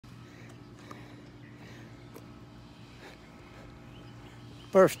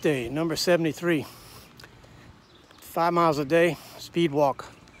Birthday, number 73. 5 miles a day, speed walk.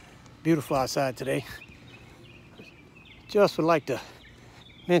 Beautiful outside today. Just would like to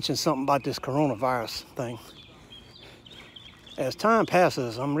mention something about this coronavirus thing. As time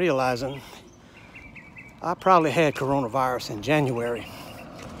passes, I'm realizing I probably had coronavirus in January.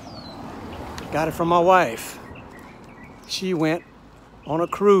 Got it from my wife. She went on a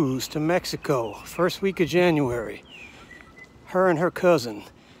cruise to Mexico, first week of January. Her and her cousin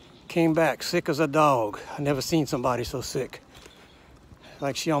came back sick as a dog. I never seen somebody so sick.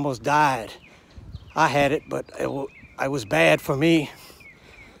 Like she almost died. I had it, but it was bad for me.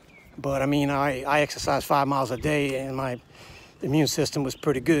 But I mean, I exercised 5 miles a day and my immune system was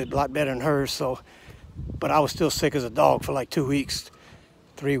pretty good, a lot better than hers. So, but I was still sick as a dog for like 2 weeks,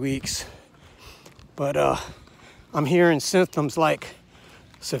 3 weeks. But I'm hearing symptoms like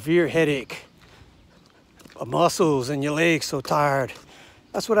severe headache, muscles in your legs so tired.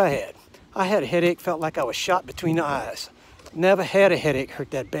 That's what I had. I had a headache, felt like I was shot between the eyes. Never had a headache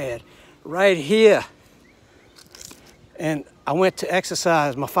hurt that bad. Right here. And I went to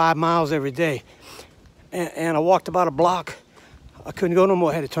exercise my 5 miles every day. And I walked about a block. I couldn't go no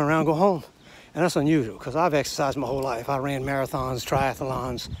more. I had to turn around and go home. And that's unusual because I've exercised my whole life. I ran marathons,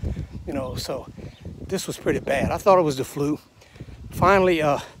 triathlons, you know, so this was pretty bad. I thought it was the flu. Finally,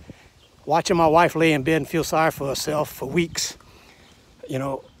 watching my wife lay in bed and feel sorry for herself for weeks, you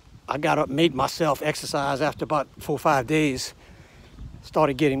know, I got up, made myself exercise after about 4 or 5 days,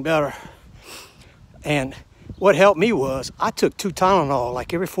 started getting better. And what helped me was I took 2 Tylenol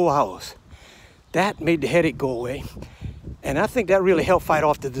like every 4 hours. That made the headache go away. And I think that really helped fight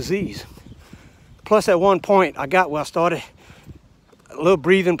off the disease. Plus at one point I got where I started a little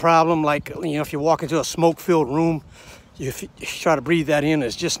breathing problem, like, you know, if you walk into a smoke-filled room, you try to breathe that in,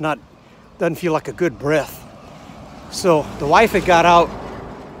 it's just not, doesn't feel like a good breath. So the wife had got out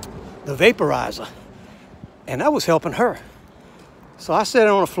the vaporizer, and that was helping her. So I sat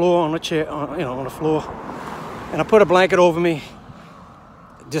on the floor, on the chair, on the floor, and I put a blanket over me,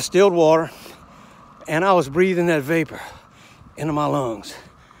 distilled water, and I was breathing that vapor into my lungs.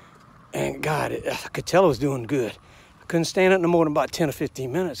 And God, I could tell it was doing good. I couldn't stand it no more than about 10 or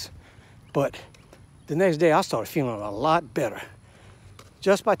 15 minutes. But the next day I started feeling a lot better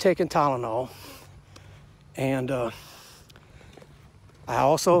just by taking Tylenol. And I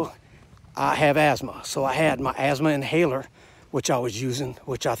have asthma. So I had my asthma inhaler, which I was using,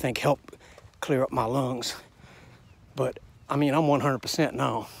 which I think helped clear up my lungs. But I mean, I'm 100%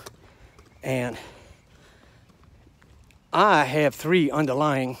 now. And I have 3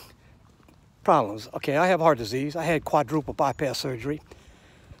 underlying problems. Okay, I have heart disease. I had quadruple bypass surgery.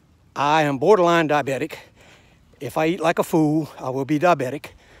 I am borderline diabetic. If I eat like a fool, I will be diabetic,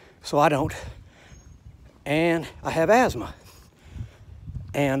 so I don't. And I have asthma.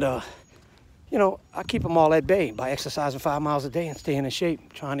 And, you know, I keep them all at bay by exercising 5 miles a day and staying in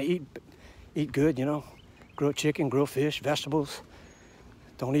shape, trying to eat good, you know, grilled chicken, grilled fish, vegetables.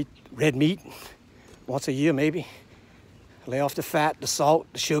 Don't eat red meat once a year, maybe. Lay off the fat, the salt,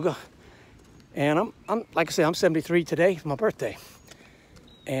 the sugar. And I'm like I said, I'm 73 today, it's my birthday.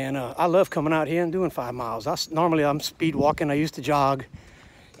 And I love coming out here and doing 5 miles. Normally I'm speed walking. I used to jog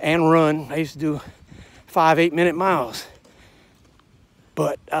and run. I used to do 5, 8-minute miles.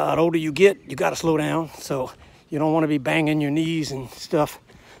 But the older you get, you got to slow down. So you don't want to be banging your knees and stuff.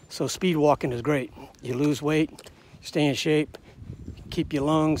 So speed walking is great. You lose weight, stay in shape, keep your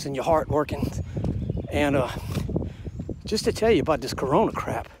lungs and your heart working. And just to tell you about this corona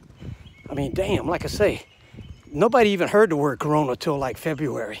crap, I mean, damn, like I say, nobody even heard the word corona till like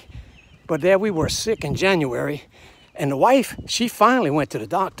February. But there we were sick in January. And the wife, she finally went to the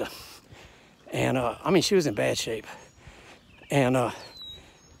doctor. And I mean, she was in bad shape. And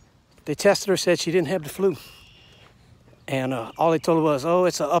they tested her, said she didn't have the flu. And all they told her was, oh,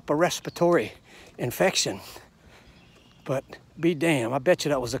 it's an upper respiratory infection. But be damn, I bet you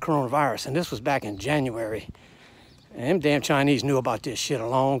that was the coronavirus. And this was back in January. And them damn Chinese knew about this shit a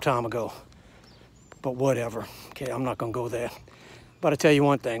long time ago. But whatever. Okay, I'm not going to go there. But I tell you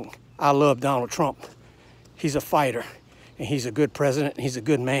one thing. I love Donald Trump. He's a fighter. And he's a good president. And he's a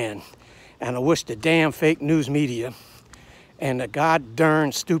good man. And I wish the damn fake news media and the god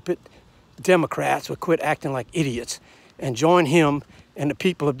darn stupid Democrats would quit acting like idiots and join him and the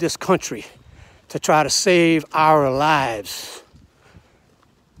people of this country to try to save our lives.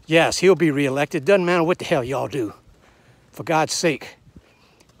 Yes, he'll be reelected. Doesn't matter what the hell y'all do. For God's sake.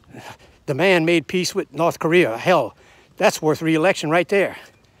 The man made peace with North Korea. Hell, that's worth re-election right there.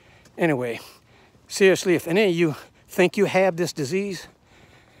 Anyway, seriously, if any of you think you have this disease,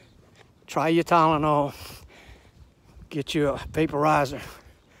 try your Tylenol, get your vaporizer,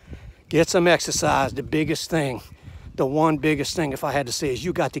 Get some exercise. The biggest thing, the one biggest thing, if I had to say, is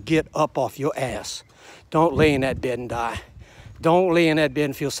you got to get up off your ass. Don't lay in that bed and die. Don't lay in that bed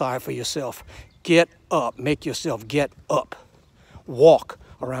and feel sorry for yourself. Get up. Make yourself get up. Walk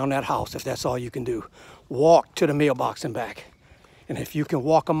around that house if that's all you can do. Walk to the mailbox and back. And if you can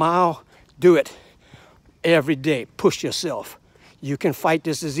walk a mile, do it every day. Push yourself. You can fight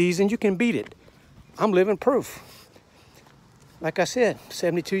this disease and you can beat it. I'm living proof. Like I said,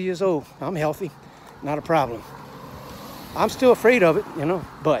 72 years old. I'm healthy. Not a problem. I'm still afraid of it, you know,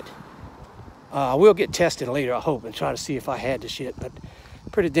 but I will get tested later, I hope, and try to see if I had the shit. But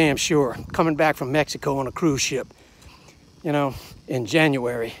pretty damn sure. Coming back from Mexico on a cruise ship, you know, in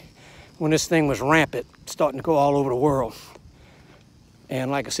January, when this thing was rampant, starting to go all over the world. And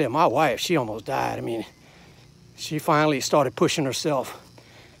like I said, my wife, she almost died. I mean, she finally started pushing herself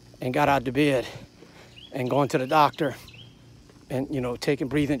and got out of bed and going to the doctor and, you know, taking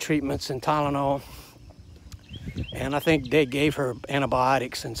breathing treatments and Tylenol. And I think they gave her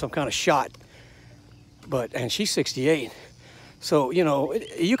antibiotics and some kind of shot. And she's 68. So, you know,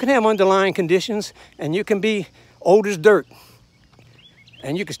 you can have underlying conditions and you can be old as dirt.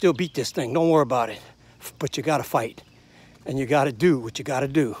 And you can still beat this thing. Don't worry about it. But you got to fight. And you got to do what you got to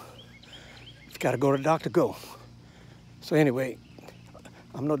do. If you got to go to the doctor, go. So anyway,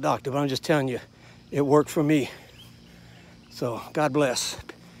 I'm no doctor, but I'm just telling you, it worked for me. So God bless.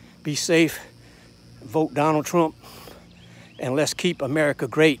 Be safe. Vote Donald Trump. And let's keep America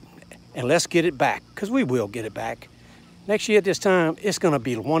great. And let's get it back, because we will get it back. Next year at this time, it's going to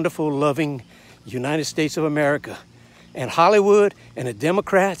be wonderful, loving United States of America. And Hollywood and the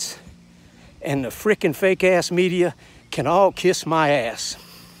Democrats and the frickin' fake-ass media can all kiss my ass.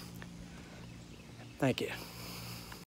 Thank you.